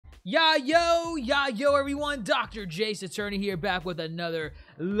Yeah, yo, everyone. DrJaceAttorney here, back with another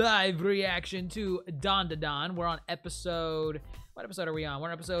live reaction to Dandadan. We're on episode... What episode are we on? We're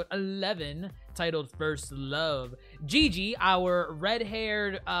on episode 11, titled First Love. Jiji, our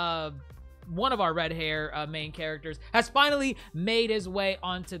red-haired... one of our red hair main characters, has finally made his way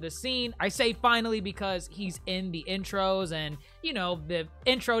onto the scene. I say finally because he's in the intros, and you know, the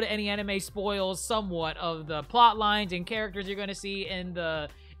intro to any anime spoils somewhat of the plot lines and characters you're going to see in the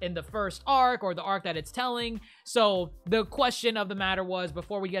first arc, or the arc that it's telling. So the question of the matter was,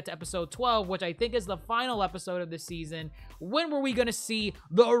 before we get to episode 12, which I think is the final episode of the season, when were we going to see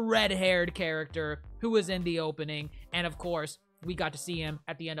the red-haired character who was in the opening? And of course, we got to see him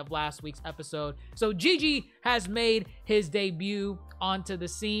at the end of last week's episode. So Jiji has made his debut onto the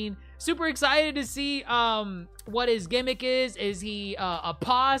scene. Super excited to see what his gimmick is. Is he a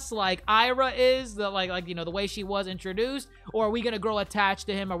pos like Ira is, like you know, the way she was introduced, or are we gonna grow attached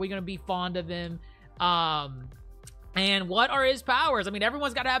to him? Are we gonna be fond of him? And what are his powers? I mean,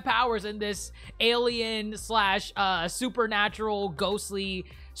 everyone's got to have powers in this alien slash supernatural ghostly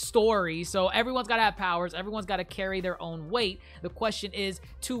story. So everyone's got to have powers. Everyone's got to carry their own weight. The question is,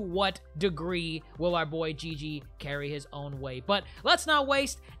 to what degree will our boy Jiji carry his own weight? But let's not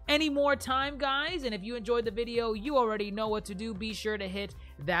waste any more time, guys. And if you enjoyed the video, you already know what to do. Be sure to hit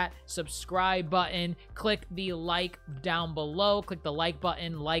that subscribe button. Click the like down below. Click the like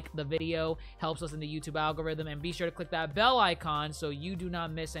button. Like the video. Helps us in the YouTube algorithm. And be sure to click that bell icon so you do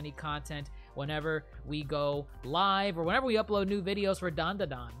not miss any content whenever we go live or whenever we upload new videos for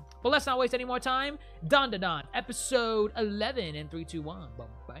Dandadan. But let's not waste any more time. Dandadan, episode 11 in 3, 2, 1. Boom,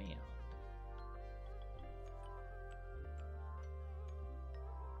 bam.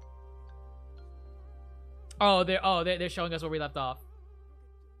 Oh, they're showing us where we left off.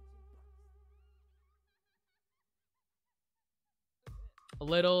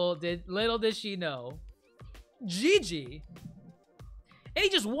 Little did she know, Jiji. And he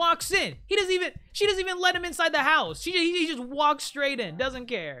just walks in. She doesn't even let him inside the house. He just walks straight in. Doesn't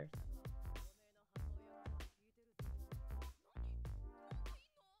care.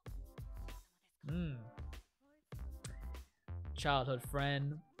 Childhood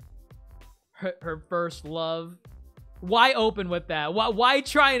friend. Her first love. Why open with that? Why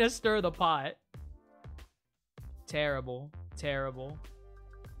trying to stir the pot? Terrible. Terrible.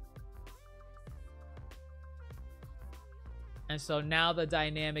 And so now the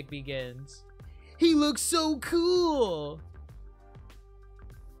dynamic begins. He looks so cool.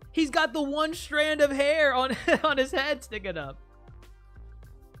 He's got the one strand of hair on, on his head sticking up.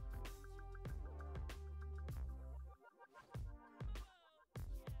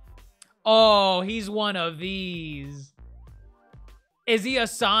 Oh, he's one of these. Is he a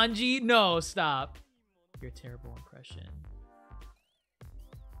Sanji? No, stop. Your terrible impression.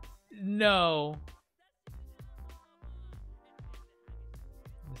 No.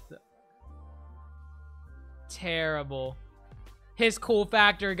 Terrible. His cool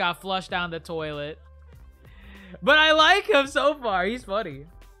factor got flushed down the toilet. But I like him so far. He's funny.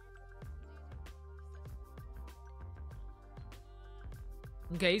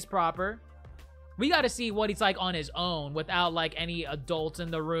 Okay, he's proper. We got to see what he's like on his own without like any adults in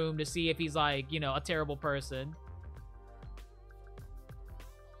the room to see if he's like, you know, a terrible person.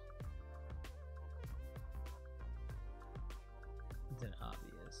 It's an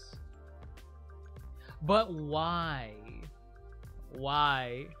obvious. But why?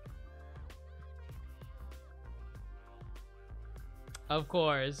 Why? Of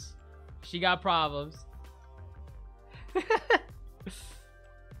course. She got problems.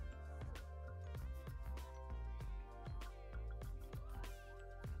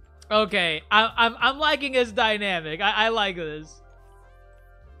 Okay, I'm liking his dynamic. I like this.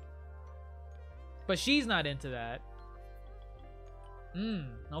 But she's not into that.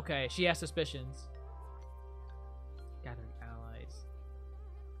 Okay, she has suspicions. Gathering allies.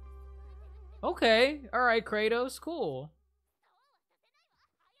 Okay, alright, Kratos, cool.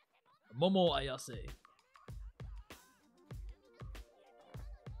 Momo Ayase.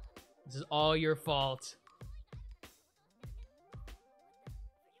 This is all your fault.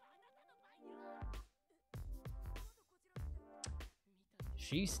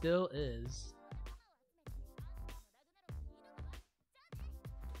 She still is.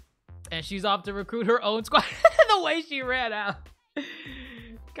 And she's off to recruit her own squad. The way she ran out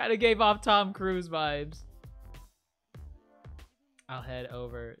kind of gave off Tom Cruise vibes. I'll head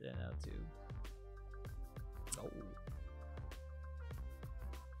over now too. Oh.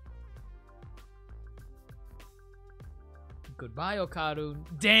 Goodbye, Okaru.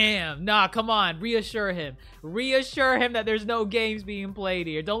 Damn. Nah, come on. Reassure him. Reassure him that there's no games being played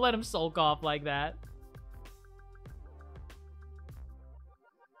here. Don't let him sulk off like that.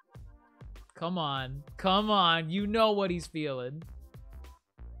 Come on. Come on. You know what he's feeling.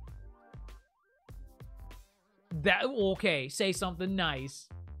 That okay. Say something nice.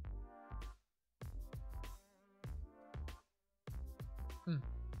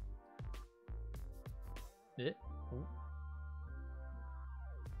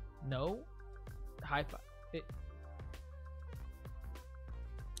 No. High five.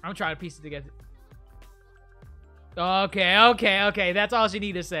 I'm trying to piece it together. Okay. That's all she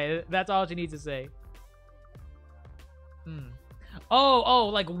needs to say. That's all she needs to say. Oh,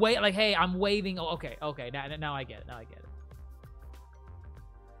 like wait, like hey, I'm waving. Oh, okay. Now I get it.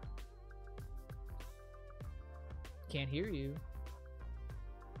 Can't hear you.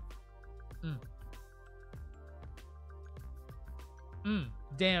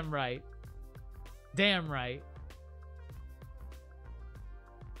 Damn right.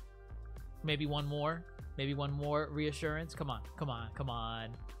 Maybe one more reassurance. Come on.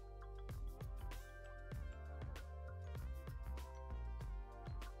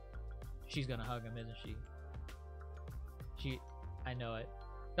 She's gonna hug him, isn't she? I know it.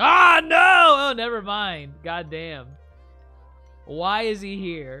 Ah, no! Oh, never mind. God damn. Why is he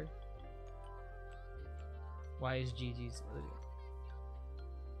here? Why is Jiji's...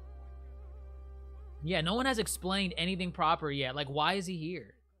 Yeah, no one has explained anything proper yet. Like, why is he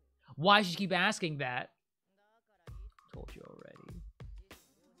here? Why should she keep asking that? Told you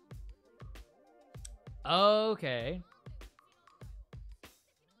already. Okay.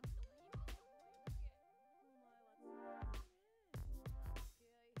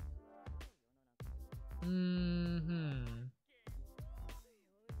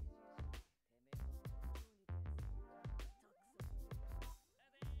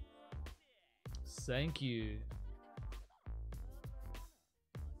 Thank you.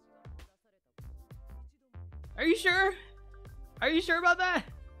 Are you sure? Are you sure about that?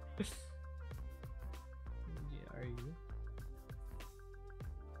 Yeah, are you?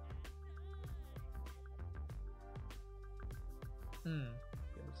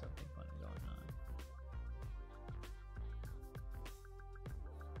 There was something funny going on.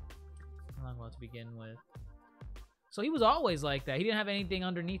 How long well to begin with? So he was always like that. He didn't have anything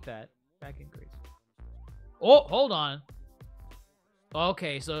underneath that. Back in Greece. Oh, hold on.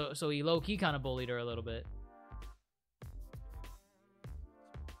 Okay, so he low-key kind of bullied her a little bit.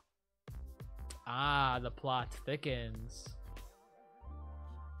 Ah, the plot thickens.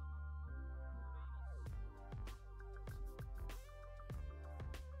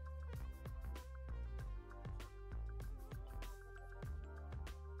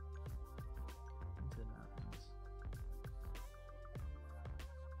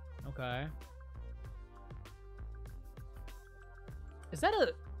 Okay. Is that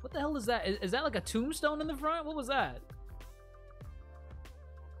a... What the hell is that? Is that like a tombstone in the front? What was that?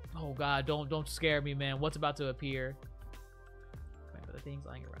 Oh god, don't scare me, man. What's about to appear? Remember the things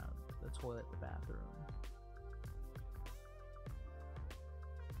lying around. The toilet, the bathroom.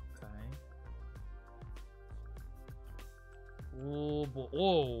 Okay. Oh, boy.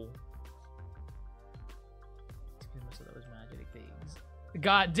 Whoa. Most of those magic things.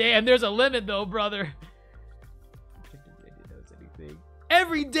 God damn, there's a limit though, brother. I didn't notice anything.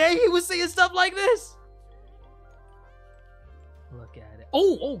 Every day he was saying stuff like this. Look at it.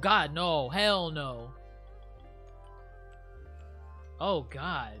 Oh god, no. Hell no. Oh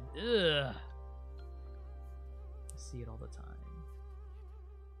god. Ugh. I see it all the time.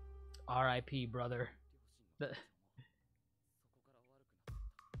 R.I.P. brother.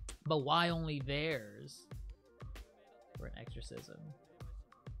 But why only theirs? For an exorcism.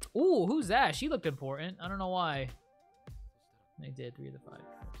 Ooh, who's that? She looked important. I don't know why. They did 3 of the 5.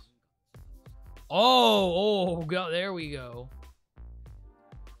 Oh, go. There we go.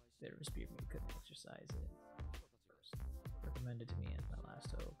 Bitter dispute me, couldn't exercise it. Recommended to me as my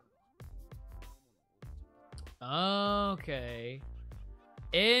last hope. Okay.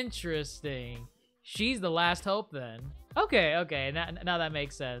 Interesting. She's the last hope then. Okay. Now that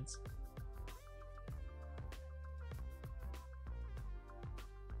makes sense.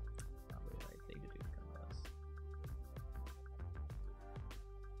 Probably the right thing to do to come with us.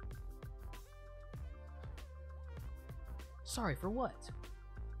 Sorry for what?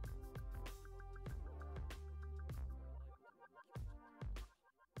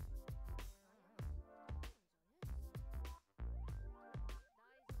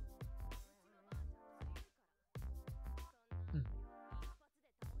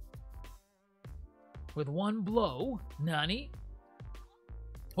 With one blow. Nani?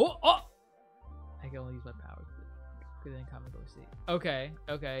 Oh! Oh! I can only use my powers. Good then comment go see. Okay.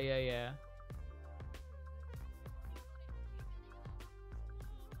 Okay. Yeah. Yeah.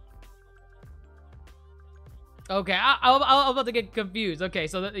 Okay. I'm about to get confused. Okay.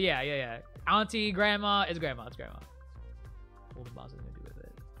 So yeah. Yeah. Yeah. Auntie, grandma. It's grandma. It's grandma. What the boss is gonna do with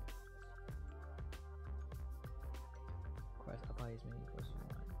it?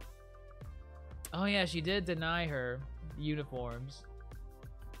 Oh yeah, she did deny her uniforms.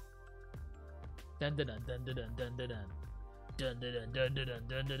 Dun dun dun dun dun dun dun dun dun dun dun dun dun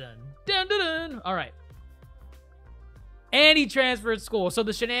dun dun dun dun dun. All right. And he transferred school, so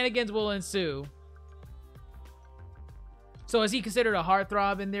the shenanigans will ensue. So is he considered a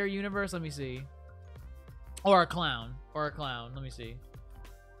heartthrob in their universe? Let me see. Or a clown. Or a clown. Let me see.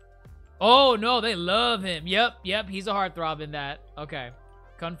 Oh no, they love him. Yep, yep, he's a heartthrob in that. Okay.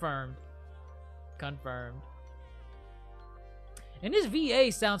 Confirmed. Confirmed. And his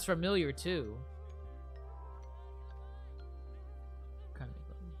VA sounds familiar too.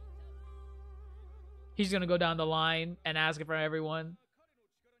 He's gonna go down the line and ask it for everyone.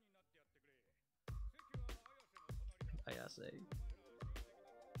 Ayases.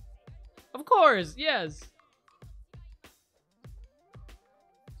 Of course, yes.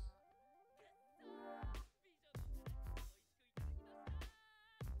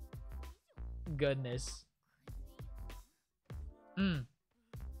 Goodness.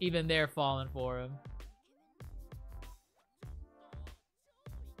 Even they're falling for him.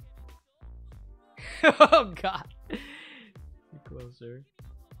 Oh god. Get closer.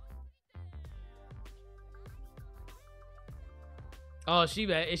 Oh, she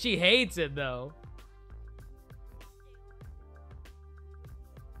hates it though.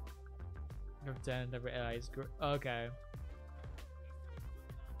 Pretend every eyes. Okay.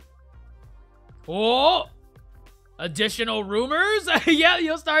 Oh! Additional rumors? Yeah,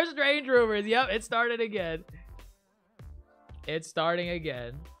 you'll start strange rumors. Yep, it started again. It's starting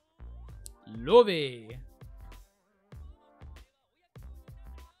again. Lobby.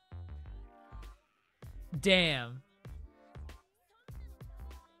 Damn.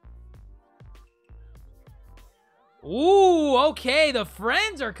 Ooh, okay. The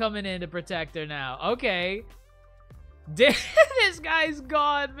friends are coming in to protect her now. Okay. Damn, this guy's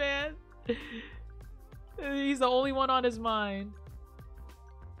gone, man. He's the only one on his mind.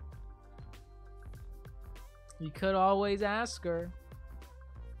 You could always ask her.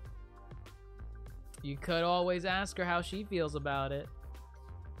 You could always ask her how she feels about it.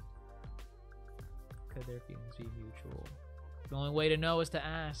 Could their feelings be mutual? The only way to know is to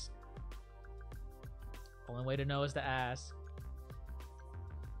ask. Only way to know is to ask.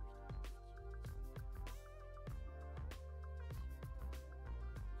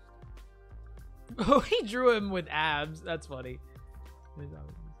 Oh, he drew him with abs. That's funny.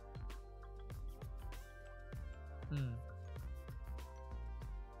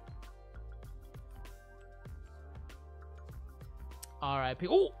 All right.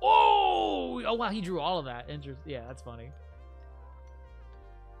 Oh, wow. He drew all of that. Interesting. Yeah, that's funny.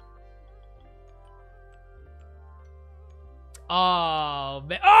 Oh,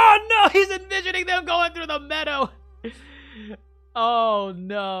 man. Oh, no. He's envisioning them going through the meadow. Oh,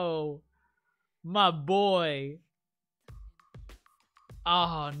 no. My boy.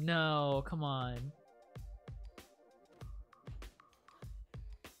 Oh, no. Come on.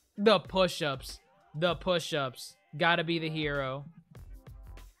 The push-ups. The push-ups. Gotta be the hero.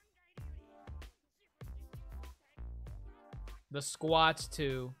 The squats,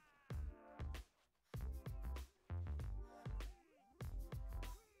 too.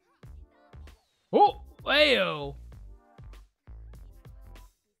 Oh! Ayo!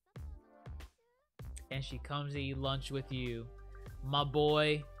 And she comes to eat lunch with you. My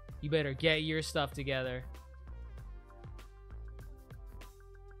boy, you better get your stuff together.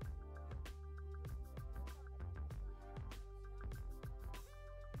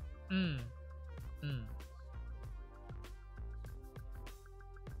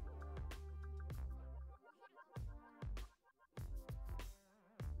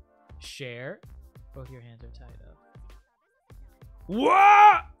 Share. Both your hands are tied up.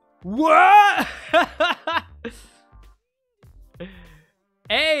 What? What?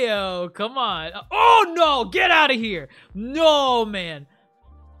 Ayo, come on. Oh, no. Get out of here. No, man.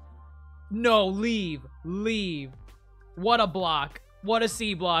 No, leave. Leave. What a block. What a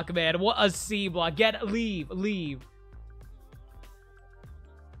C block, man. What a C block. Leave. Leave.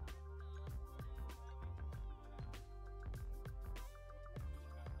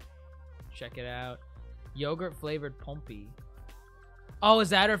 Check it out. Yogurt flavored Pompey. Oh,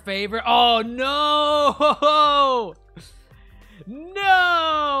 is that her favorite? Oh, no!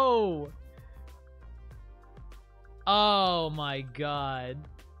 No! Oh, my God.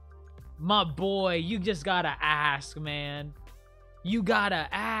 My boy, you just gotta ask, man. You gotta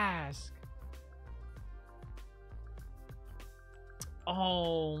ask.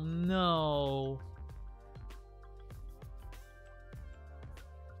 Oh, no.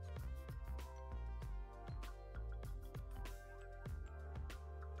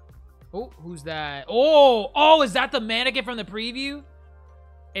 Oh, who's that? Oh, is that the mannequin from the preview?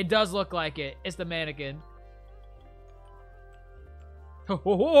 It does look like it. It's the mannequin.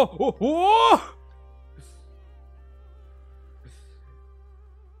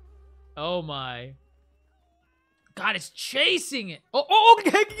 Oh my. God, it's chasing it. Oh,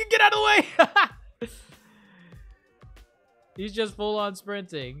 get out of the way. He's just full on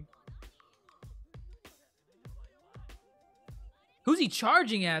sprinting. Who's he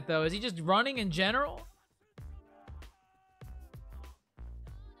charging at, though? Is he just running in general?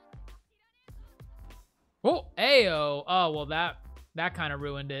 Oh, ayo. Oh, well, that kind of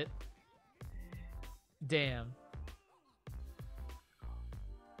ruined it. Damn.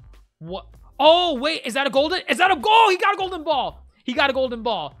 What? Oh, wait. Is that a golden? Is that a goal? He got a golden ball. He got a golden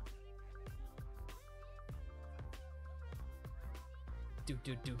ball.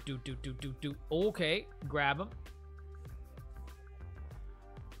 Do. Okay. Grab him.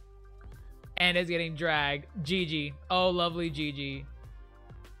 And it's getting dragged. Jiji. Oh, lovely Jiji.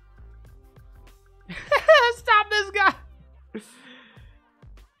 Stop this guy.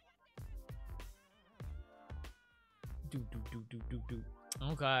 Do.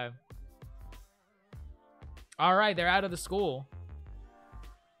 Okay. All right, they're out of the school.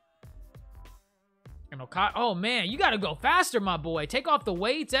 And oh, man, you got to go faster, my boy. Take off the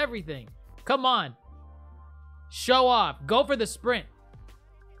weights, everything. Come on. Show off. Go for the sprint.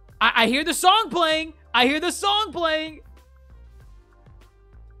 I hear the song playing. I hear the song playing.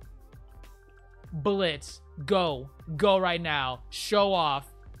 Blitz. Go. Go right now. Show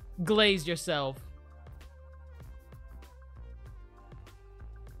off. Glaze yourself.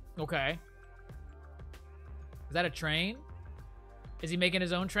 Okay. Is that a train? Is he making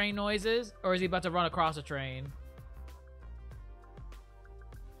his own train noises? Or is he about to run across a train?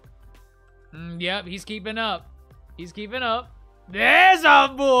 Yep, he's keeping up. He's keeping up. There's our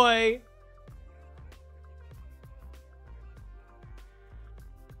boy!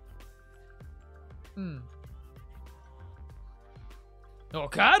 Oh,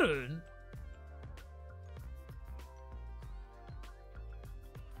 Karun?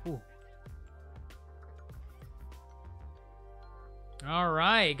 Ooh. All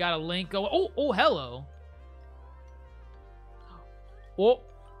right, got a link going. Oh, hello. Oh.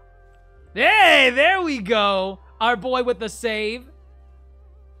 Hey, there we go. Our boy with the save.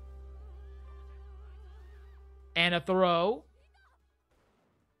 And a throw.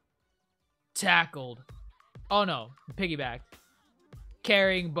 Tackled. Oh, no. Piggybacked.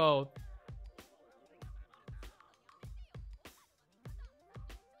 Carrying both.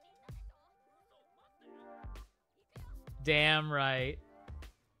 Damn right.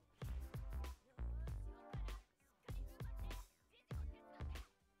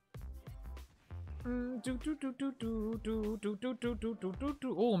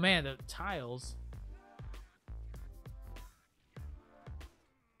 Oh man, the tiles.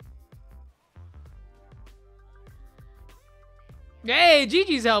 Hey,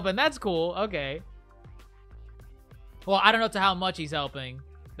 Jiji's helping. That's cool. Okay. Well, I don't know to how much he's helping.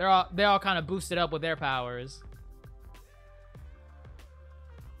 They're all kind of boosted up with their powers.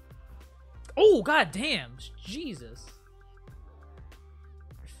 Oh, god damn. Jesus.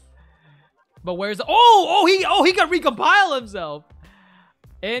 But where's the... he can recompile himself.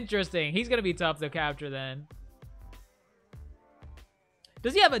 Interesting. He's gonna be tough to capture then.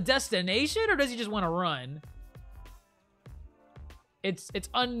 Does he have a destination or does he just want to run? It's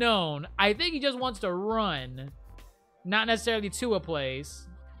unknown. I think he just wants to run. Not necessarily to a place.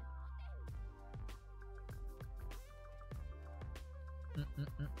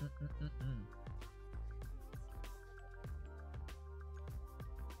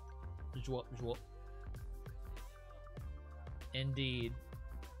 Indeed.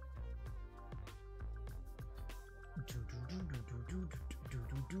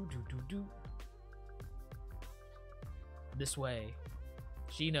 This way.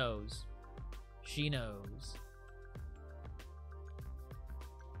 She knows. She knows.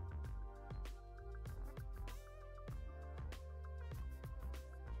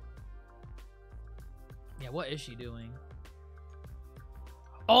 Yeah, what is she doing?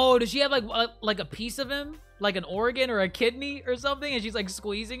 Oh, does she have like a piece of him? Like an organ or a kidney or something? And she's like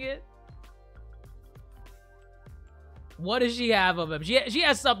squeezing it? What does she have of him? She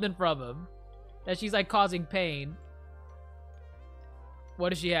has something from him that she's like causing pain. What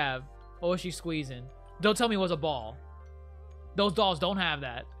does she have? What was she squeezing? Don't tell me it was a ball. Those dolls don't have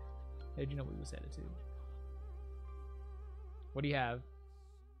that. Hey, did you know we was headed to? What do you have?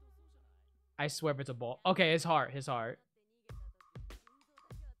 I swear if it's a ball. Okay, his heart. His heart.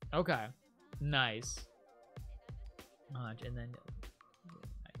 Okay. Nice. And then...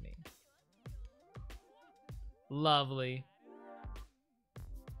 Lovely.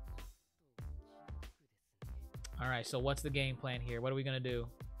 Alright, so what's the game plan here? What are we gonna do?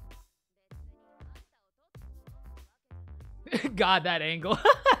 God, that angle.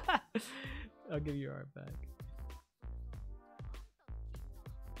 I'll give you your art back.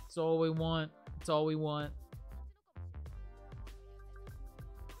 It's all we want. It's all we want.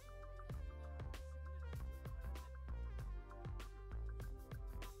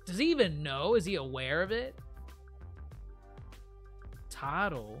 Does he even know? Is he aware of it?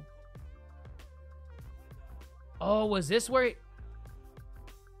 Toddle. Oh, was this where he...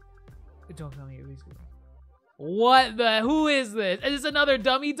 Don't tell me it was... What the... Who is this? Is this another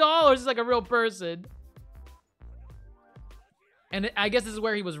dummy doll or is this like a real person? And I guess this is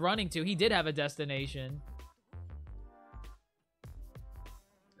where he was running to. He did have a destination.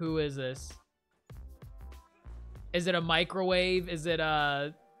 Who is this? Is it a microwave? Is it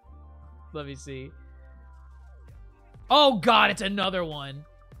a... Let me see. Oh God, it's another one.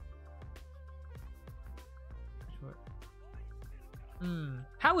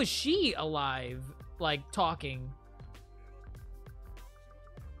 How is she alive? Like, talking.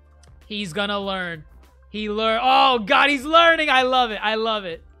 He's gonna learn. He learn. Oh God, he's learning. I love it. I love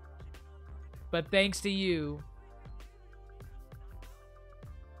it. But thanks to you.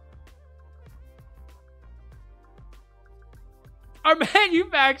 Our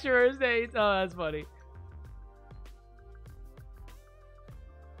manufacturers, they... Oh, that's funny.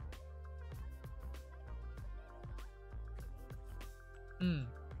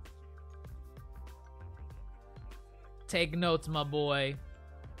 Take notes, my boy.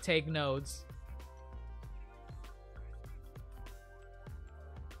 Take notes.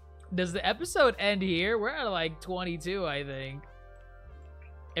 Does the episode end here? We're at like 22, I think.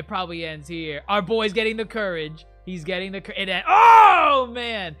 It probably ends here. Our boy's getting the courage. He's getting the courage. Oh,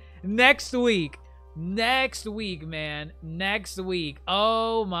 man. Next week. Next week, man. Next week.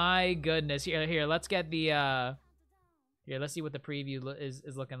 Oh, my goodness. Here, let's get the... Here, let's see what the preview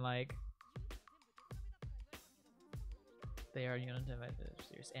is looking like. They are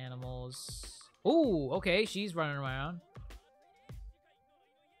serious animals. Ooh, okay. She's running around.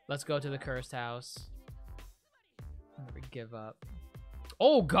 Let's go to the cursed house. Never give up.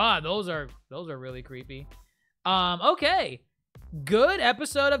 Oh God, those are really creepy. Okay. Good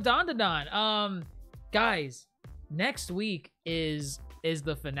episode of Don. Guys, next week is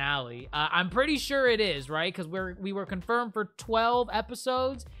the finale. I'm pretty sure it is, right? Because we were confirmed for 12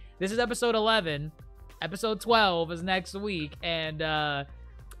 episodes. This is episode 11. Episode 12 is next week, and I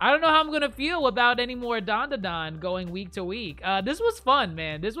don't know how I'm gonna feel about any more Don going week to week. This was fun,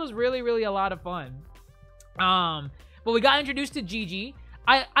 man. This was really, really a lot of fun. But we got introduced to Jiji.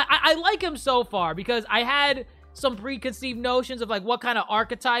 I like him so far because I had some preconceived notions of like what kind of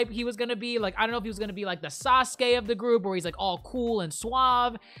archetype he was gonna be. Like, I don't know if he was gonna be like the Sasuke of the group, where he's like all cool and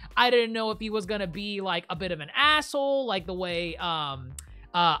suave. I didn't know if he was gonna be like a bit of an asshole, like the way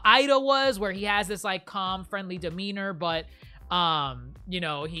Ida was, where he has this like calm, friendly demeanor, but you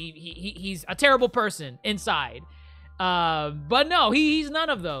know, he's a terrible person inside. But no, he's none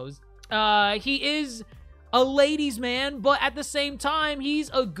of those. He is a ladies' man, but at the same time, he's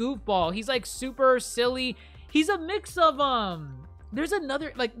a goofball. He's like super silly. He's a mix of there's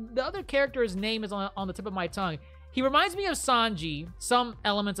another, like, the other character's name is on the tip of my tongue. He reminds me of Sanji, some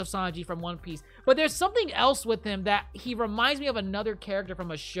elements of Sanji from One Piece, but there's something else with him that he reminds me of another character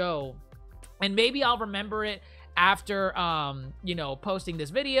from a show, and maybe I'll remember it after, you know, posting this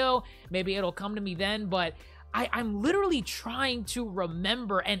video. Maybe it'll come to me then, but I'm literally trying to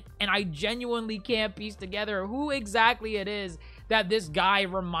remember, and I genuinely can't piece together who exactly it is that this guy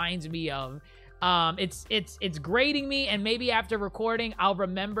reminds me of. It's grating me, and maybe after recording I'll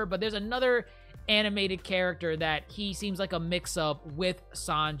remember, but there's another animated character that he seems like a mix-up with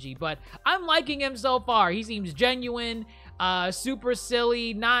Sanji, but I'm liking him so far. He seems genuine, super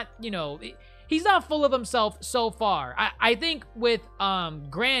silly, not, you know, he's not full of himself so far. I think with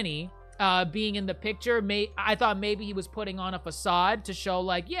Granny being in the picture, I thought maybe he was putting on a facade to show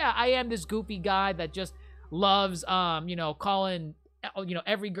like, yeah, I am this goofy guy that just loves, you know, calling you know,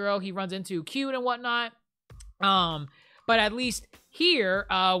 every girl he runs into cute and whatnot. But at least here,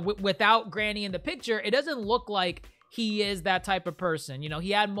 without Granny in the picture, it doesn't look like he is that type of person. You know,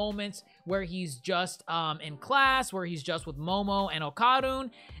 he had moments where he's just in class, where he's just with Momo and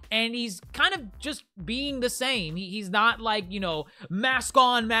Okarun, and he's kind of just being the same. He's not like, you know, mask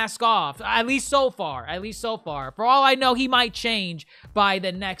on, mask off. At least so far. At least so far. For all I know, he might change by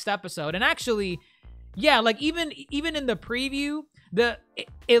the next episode. And actually, yeah, like even in the preview,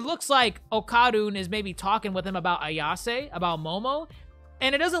 it looks like Okarun is maybe talking with him about Ayase, about Momo,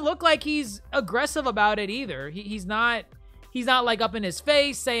 and it doesn't look like he's aggressive about it either. He's not like up in his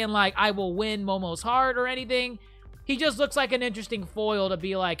face saying like, I will win Momo's heart or anything. He just looks like an interesting foil to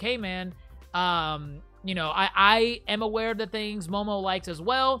be like, hey man, you know, I am aware of the things Momo likes as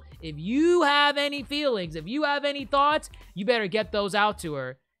well. If you have any feelings, if you have any thoughts, you better get those out to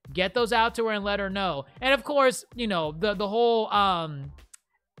her. Get those out to her and let her know. And of course, you know, the whole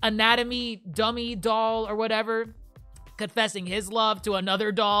anatomy dummy doll or whatever confessing his love to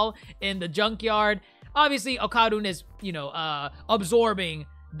another doll in the junkyard. Obviously, Okarun is, you know, absorbing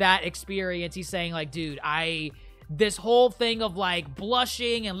that experience. He's saying like, dude, this whole thing of like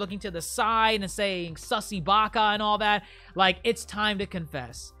blushing and looking to the side and saying sussy baka and all that, like, it's time to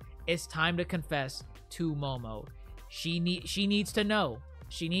confess. It's time to confess to Momo. She needs to know.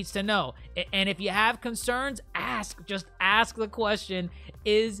 She needs to know. And if you have concerns, just ask the question,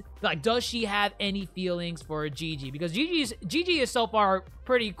 does she have any feelings for Jiji? Because Jiji is so far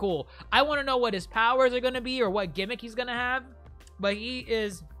pretty cool. I want to know what his powers are going to be or what gimmick he's going to have, but he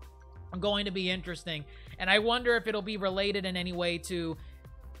is going to be interesting. And I wonder if it'll be related in any way to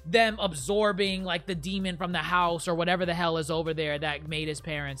them absorbing like the demon from the house or whatever the hell is over there that made his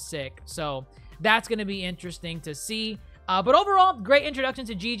parents sick. So that's going to be interesting to see. But overall, great introduction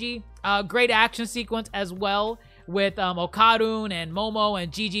to Jiji. Great action sequence as well with Okarun and Momo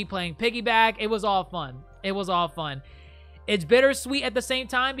and Jiji playing piggyback. It was all fun. It was all fun. It's bittersweet at the same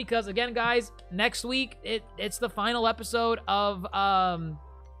time because, again, guys, next week it's the final episode of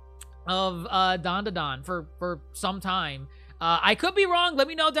Dandadan for some time. I could be wrong. Let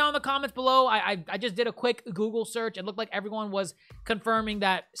me know down in the comments below. I just did a quick Google search. It looked like everyone was confirming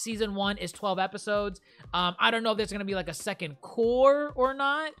that season 1 is 12 episodes. I don't know if there's going to be like a second core or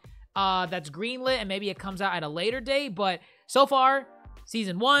not that's greenlit, and maybe it comes out at a later date. But so far,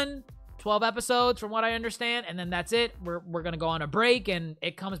 season 1, 12 episodes from what I understand, and then that's it. We're going to go on a break, and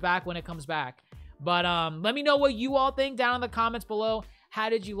it comes back when it comes back. But let me know what you all think down in the comments below. How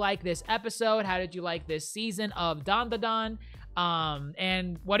did you like this episode? How did you like this season of Dandadan?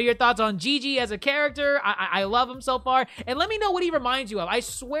 And what are your thoughts on Jiji as a character? I love him so far. And let me know what he reminds you of. I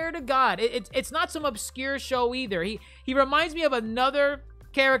swear to God, it's not some obscure show either. He reminds me of another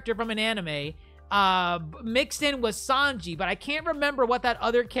character from an anime mixed in with Sanji, but I can't remember what that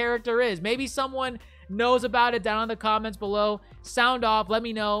other character is. Maybe someone knows about it down in the comments below. Sound off. Let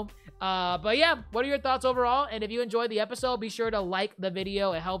me know. But yeah, what are your thoughts overall? And if you enjoyed the episode, be sure to like the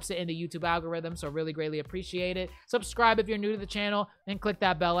video. It helps it in the YouTube algorithm, so really greatly appreciate it. Subscribe if you're new to the channel, and click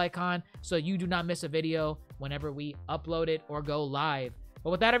that bell icon so you do not miss a video whenever we upload it or go live.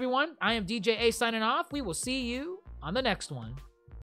 But with that, everyone, I am DJ A signing off. We will see you on the next one.